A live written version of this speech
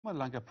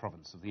Mpumalanga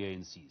province of the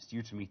ANC is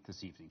due to meet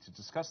this evening to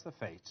discuss the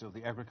fate of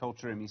the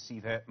agriculture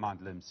MEC there,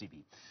 Mandla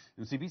Msibi.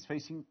 Msibi is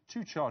facing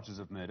 2 charges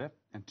of murder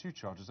and 2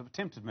 charges of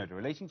attempted murder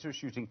relating to a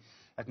shooting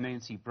at an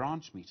ANC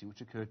branch meeting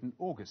which occurred in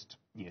August.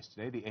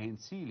 Yesterday, the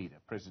ANC leader,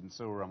 President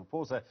Cyril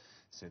Ramaphosa,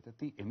 said that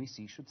the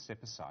MEC should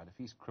step aside if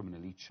he's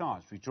criminally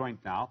charged. We're joined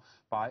now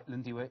by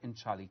Lindiwe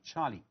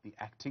Ntshalintshali, the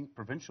Acting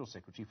Provincial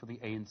Secretary for the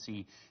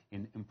ANC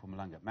in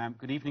Mpumalanga. Ma'am,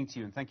 good evening to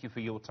you and thank you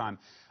for your time.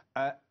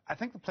 I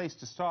think the place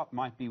to start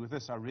might be with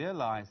this. I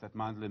realize that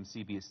Mandla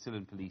Msibi is still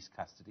in police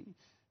custody.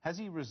 Has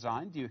he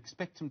resigned? Do you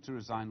expect him to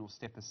resign or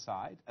step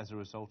aside as a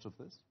result of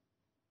this?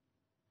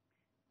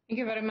 Thank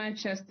you very much,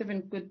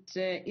 Stephen. Good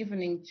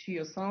evening to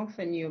yourself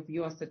and your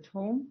viewers at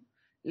home.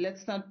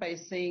 Let's start by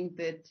saying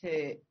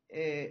that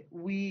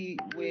we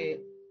were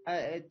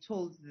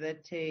told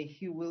that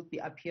he will be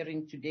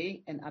appearing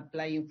today and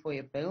applying for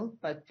a bail,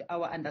 but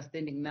our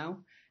understanding now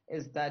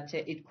is that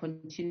it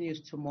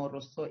continues tomorrow,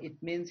 so it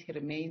means he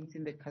remains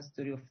in the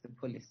custody of the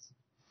police.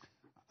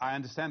 I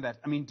understand that.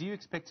 I mean, do you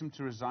expect him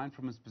to resign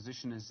from his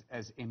position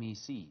as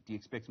MEC? Do you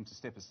expect him to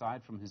step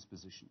aside from his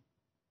position?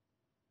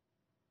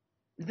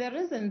 The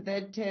reason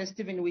that,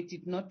 Stephen, we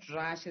did not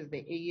rush as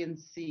the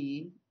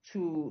ANC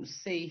to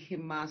say he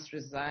must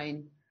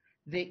resign,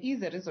 there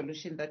is a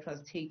resolution that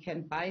was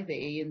taken by the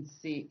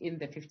ANC in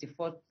the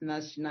 54th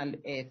National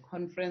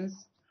Conference,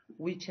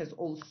 which has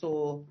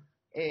also,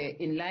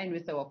 in line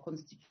with our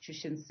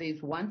constitution,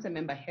 says once a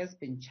member has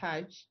been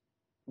charged,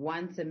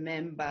 once a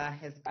member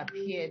has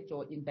appeared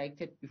or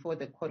indicted before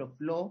the court of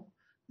law,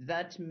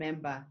 that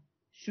member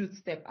should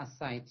step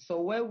aside.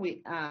 So where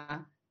we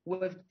are,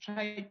 we've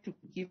tried to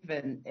give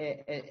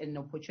an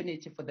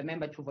opportunity for the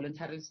member to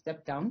voluntarily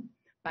step down,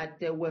 but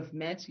we've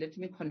met, let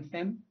me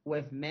confirm,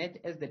 we've met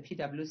as the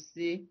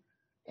PwC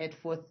at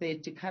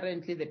 4:30.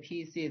 Currently, the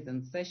PEC is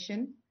in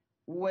session,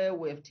 where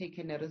we've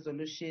taken a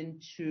resolution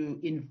to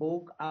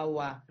invoke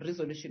our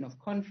resolution of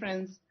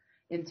conference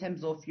in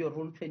terms of your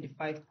Rule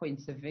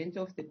 25.7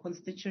 of the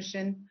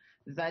Constitution,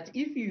 that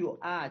if you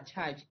are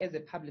charged as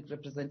a public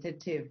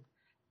representative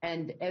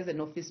and as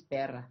an office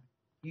bearer,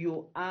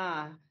 you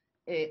are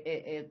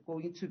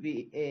going to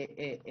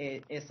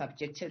be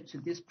subjected to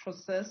this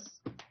process.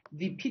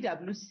 The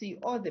PwC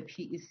or the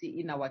PEC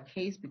in our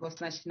case,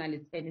 because national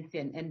is NEC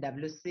and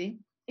NWC,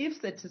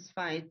 if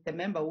satisfied, the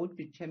member would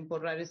be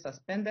temporarily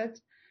suspended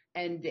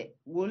and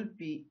will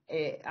be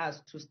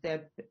asked to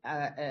step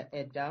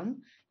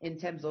down in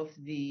terms of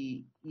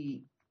the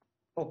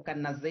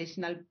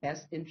organizational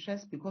best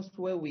interest, because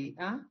where we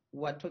are,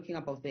 we're talking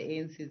about the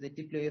ANC, the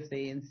deploy of the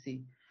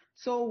ANC.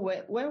 So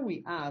where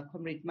we are,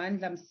 Comrade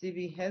Mandla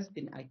Msibi has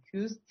been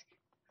accused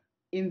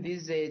in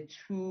these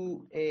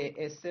 2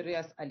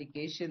 serious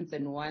allegations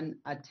and 1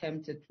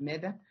 attempted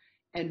murder.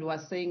 And we're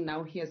saying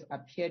now he has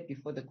appeared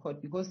before the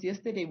court, because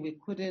yesterday we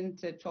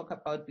couldn't talk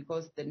about,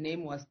 because the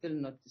name was still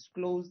not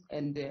disclosed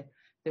and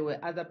there were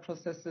other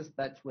processes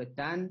that were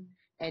done.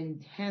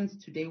 And hence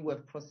today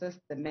we've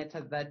processed the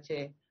matter that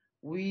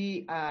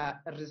we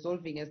are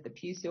resolving as the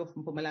PEC of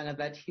Mpumalanga,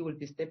 that he will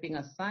be stepping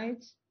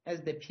aside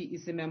as the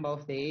PEC member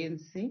of the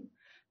ANC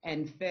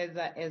and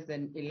further as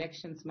an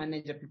elections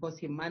manager, because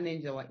he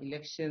managed our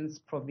elections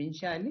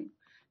provincially,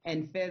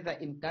 and further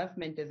in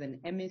government as an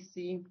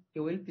MEC, he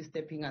will be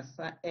stepping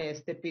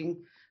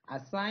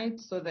aside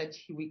so that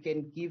we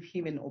can give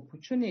him an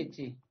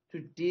opportunity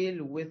to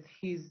deal with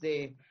his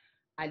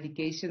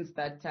allegations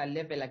that are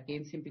leveled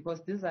against him,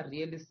 because these are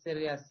really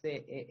serious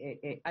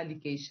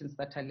allegations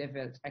that are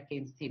leveled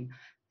against him.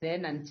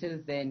 Then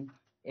until then,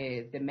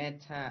 the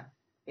matter,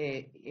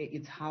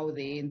 it's how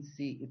the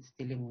ANC is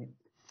dealing with.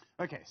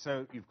 Okay,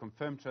 so you've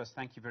confirmed to us,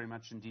 thank you very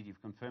much indeed,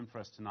 you've confirmed for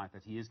us tonight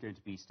that he is going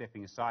to be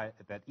stepping aside,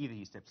 that either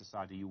he steps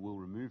aside or you will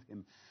remove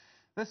him.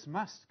 This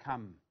must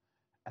come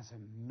as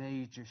a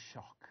major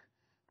shock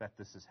that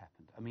this has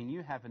happened. I mean,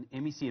 you have an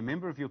MEC, a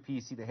member of your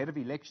PEC, the head of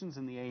elections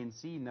in the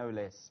ANC, no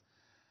less,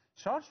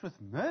 charged with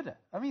murder.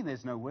 I mean,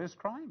 there's no worse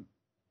crime.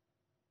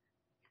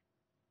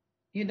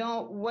 You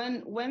know,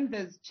 when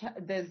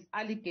there's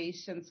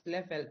allegations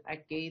leveled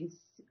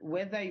against,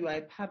 whether you are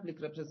a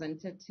public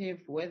representative,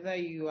 whether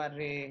you are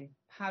a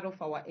part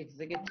of our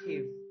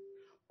executive,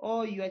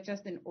 or you are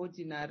just an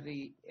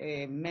ordinary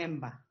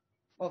member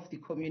of the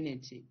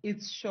community,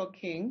 it's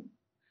shocking.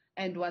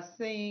 And we're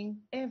saying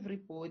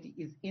everybody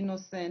is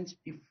innocent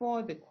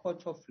before the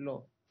court of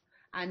law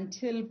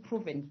until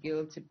proven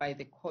guilty by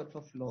the court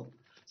of law.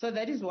 So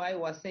that is why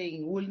we're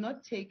saying we'll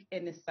not take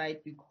any side,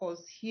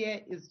 because here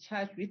is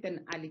charged with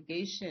an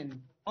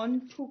allegation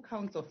on 2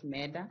 counts of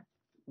murder,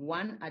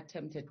 1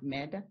 attempted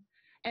murder.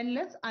 And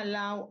let's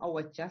allow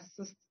our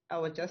justice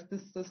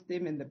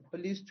system and the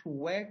police to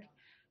work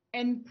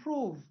and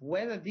prove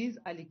whether these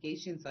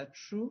allegations are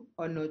true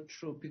or not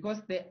true,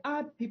 because there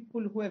are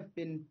people who have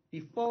been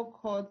before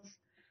courts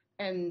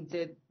and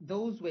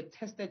those were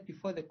tested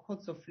before the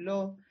courts of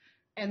law.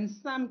 In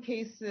some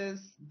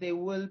cases, they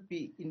will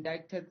be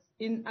indicted.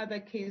 In other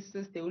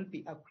cases, they will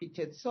be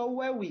acquitted. So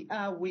where we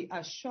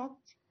are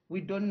shocked.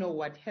 We don't know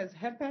what has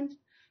happened.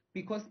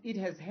 because it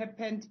has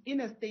happened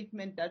in a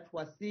statement that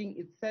was saying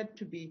it's said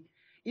to be,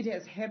 it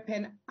has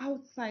happened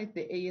outside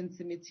the ANC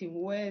meeting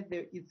where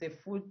there is a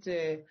food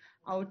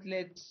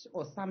outlet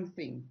or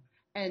something.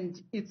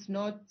 And it's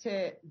not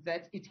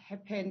that it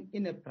happened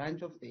in a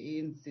branch of the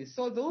ANC.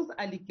 So those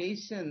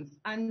allegations,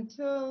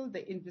 until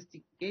the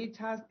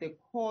investigators, the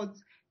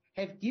courts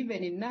have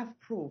given enough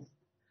proof,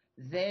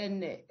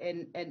 then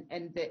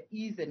and there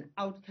is an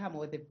outcome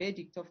or the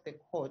verdict of the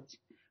court,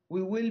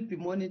 we will be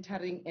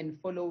monitoring and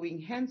following.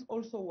 Hence,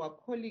 also we're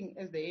calling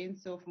as the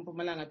ANC of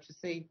Mpumalanga to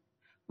say,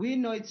 we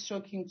know it's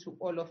shocking to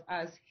all of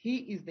us. He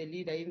is the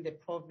leader in the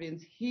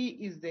province. He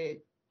is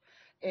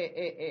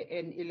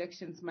an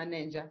elections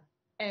manager.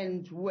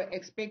 And we're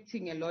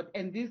expecting a lot.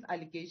 And these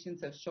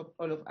allegations have shocked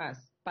all of us.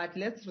 But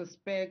let's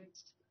respect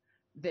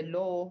the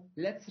law.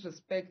 Let's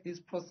respect these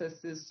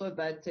processes so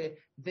that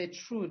the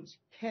truth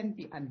can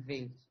be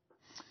unveiled.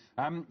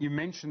 You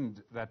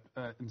mentioned that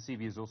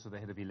Msibi is also the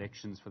head of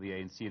elections for the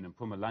ANC in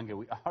Mpumalanga.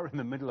 We are in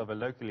the middle of a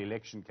local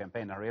election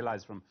campaign. I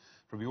realize from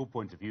your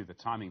point of view, the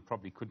timing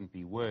probably couldn't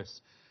be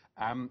worse.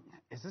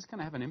 Is this going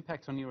to have an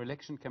impact on your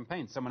election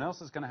campaign? Someone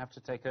else is going to have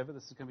to take over.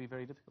 This is going to be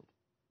very difficult.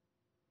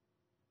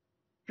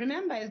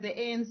 Remember, as the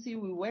ANC,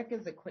 we work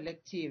as a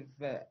collective.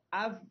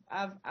 I've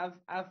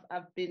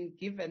been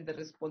given the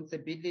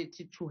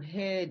responsibility to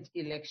head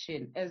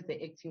election as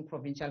the acting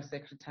provincial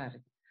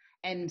secretary,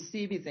 and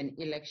Msibi is an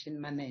election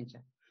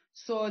manager.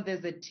 So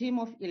there's a team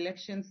of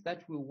elections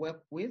that we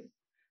work with.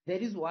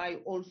 That is why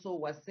also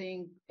we're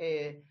saying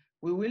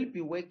we will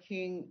be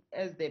working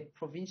as the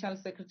provincial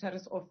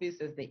secretary's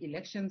office, as the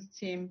elections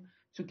team,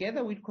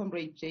 together with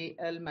Comrade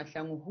J.L.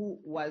 Mahlangu, who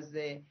was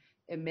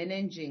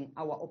managing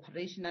our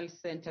operational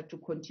center, to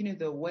continue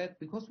the work,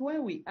 because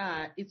where we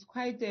are, it's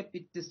quite a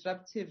bit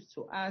disruptive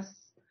to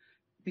us,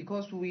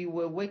 because we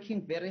were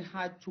working very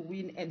hard to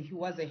win, and he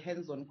was a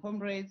hands-on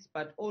comrade,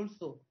 but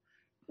also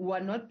we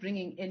are not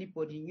bringing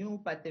anybody new,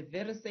 but the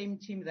very same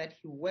team that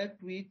he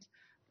worked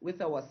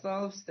with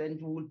ourselves, and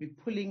we will be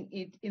pulling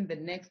it in the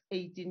next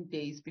 18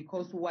 days,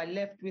 because we are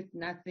left with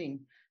nothing.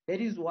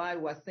 That is why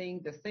we're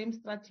saying the same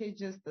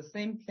strategies, the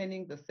same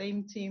planning, the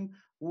same team.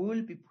 We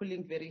will be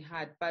pulling very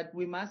hard, but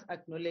we must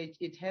acknowledge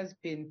it has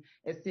been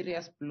a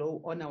serious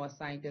blow on our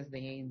side as the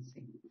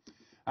ANC.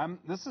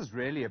 This is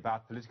really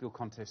about political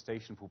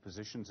contestation for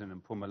positions in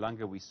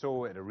Mpumalanga. We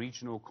saw at a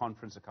regional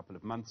conference a couple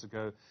of months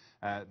ago,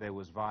 there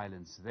was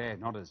violence there,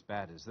 not as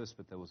bad as this,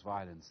 but there was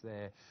violence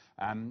there.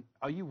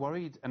 Are you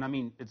worried? And I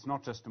mean, it's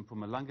not just in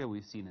Mpumalanga.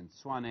 We've seen in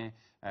Tshwane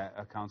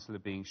a councillor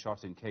being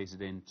shot, in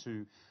KZN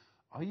too.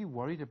 Are you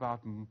worried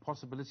about the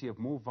possibility of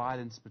more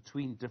violence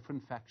between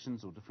different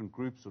factions or different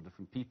groups or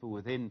different people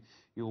within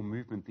your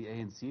movement, the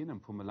ANC in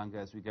Mpumalanga,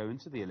 as we go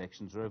into the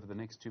elections or over the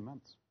next 2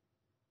 months?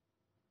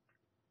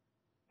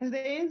 As the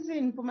ANC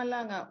in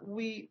Mpumalanga,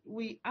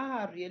 we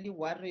are really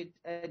worried.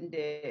 And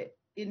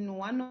in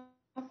one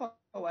of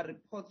our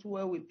reports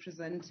where we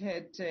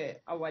presented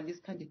our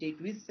list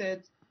candidate, we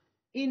said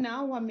in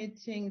our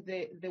meeting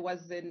there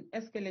was an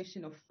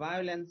escalation of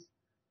violence,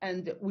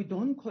 and we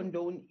don't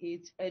condone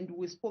it, and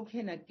we've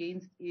spoken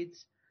against it.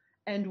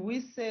 And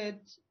we said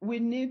we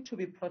need to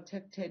be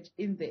protected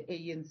in the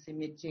ANC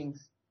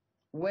meetings,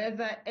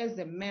 whether as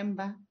a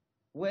member,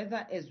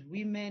 whether as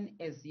women,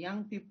 as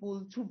young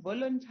people, to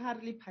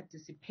voluntarily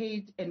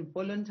participate and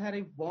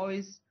voluntarily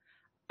voice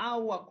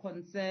our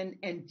concern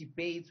and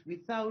debates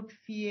without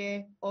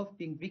fear of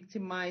being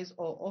victimized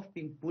or of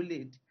being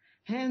bullied.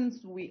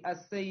 Hence, we are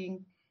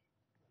saying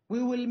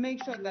we will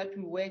make sure that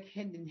we work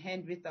hand in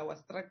hand with our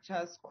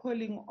structures,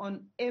 calling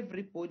on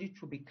everybody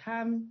to be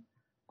calm,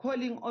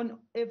 calling on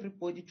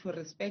everybody to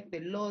respect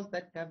the laws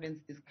that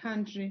governs this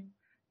country,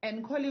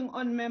 and calling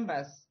on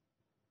members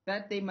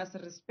that they must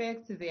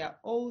respect their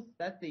oath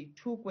that they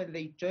took when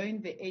they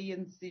joined the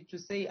ANC, to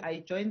say, I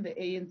joined the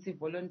ANC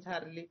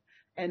voluntarily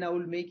and I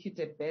will make it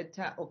a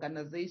better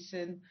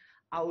organization.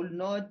 I will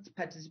not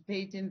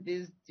participate in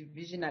these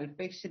divisional,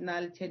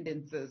 factional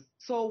tendencies.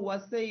 So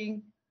we're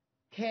saying,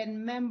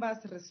 can members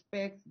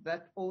respect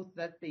that oath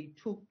that they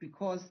took,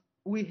 because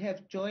we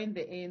have joined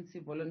the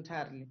ANC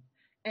voluntarily,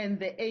 and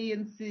the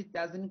ANC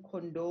doesn't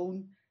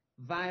condone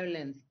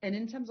violence. And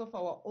in terms of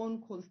our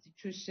own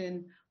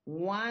constitution,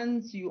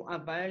 once you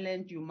are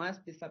violent, you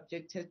must be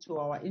subjected to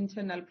our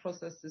internal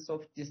processes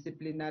of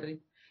disciplinary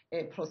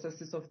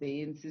processes of the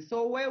ANC.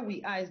 So where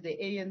we are as the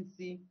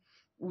ANC,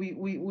 we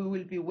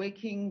will be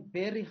working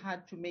very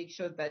hard to make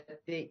sure that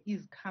there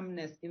is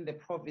calmness in the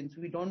province.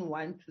 We don't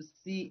want to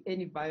see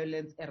any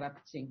violence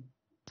erupting.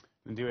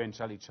 Lindiwe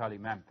Ntshalintshali,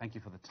 ma'am, thank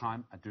you for the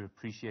time. I do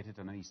appreciate it.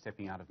 I know you're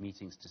stepping out of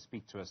meetings to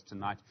speak to us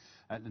tonight.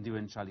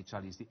 Lindiwe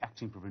Ntshalintshali is the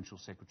Acting Provincial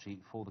Secretary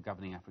for the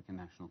Governing African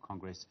National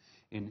Congress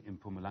in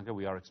Mpumalanga.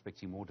 We are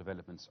expecting more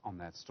developments on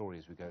that story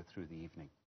as we go through the evening.